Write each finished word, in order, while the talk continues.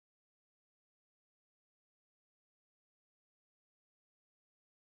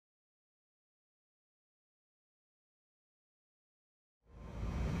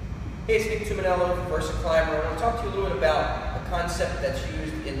Hey, Steve Tuminello, VersaClimber. I want to talk to you a little bit about a concept that's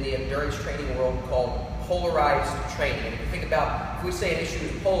used in the endurance training world called polarized training. And if you think about, if we say an issue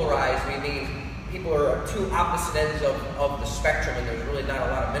is polarized, we mean people are two opposite ends of the spectrum and there's really not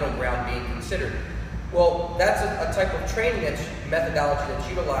a lot of middle ground being considered. Well, that's a type of training methodology that's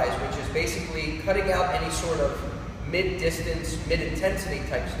utilized, which is basically cutting out any sort of mid-distance, mid-intensity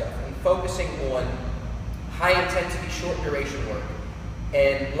type stuff and focusing on high-intensity, short-duration work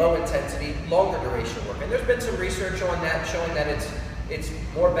and low-intensity, longer-duration work. And there's been some research on that showing that it's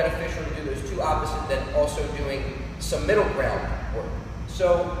more beneficial to do those two opposite than also doing some middle ground work.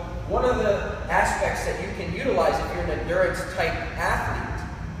 So one of the aspects that you can utilize if you're an endurance-type athlete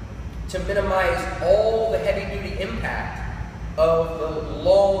to minimize all the heavy-duty impact of the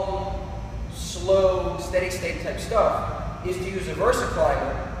long, slow, steady-state type stuff is to use a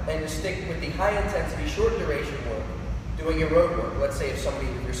VersaClimber and to stick with the high-intensity, short-duration work, doing your road work. Let's say if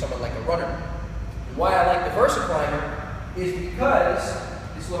you're someone like a runner. And why I like the VersaClimber is because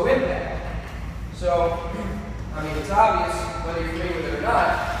it's low impact. So, I mean, it's obvious whether you're familiar with it or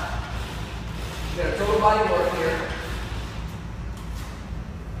not. You've got a total body work here,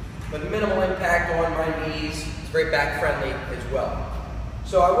 but minimal impact on my knees. It's very back friendly as well.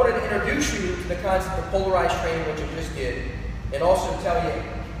 So I wanted to introduce you to the concept of polarized training, which I just did, and also tell you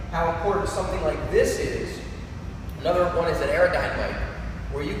how important something like this is. Another one is an Aerodyne bike,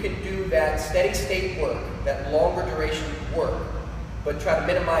 where you can do that steady state work, that longer duration work, but try to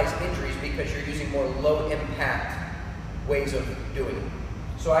minimize injuries because you're using more low impact ways of doing it.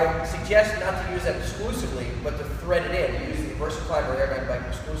 So I suggest not to use that exclusively, but to thread it in. Use the VersaClimber Aerodyne bike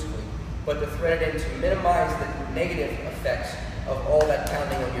exclusively, but to thread it in to minimize the negative effects of all that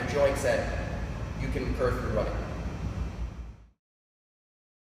pounding on your joints that you can incur through running.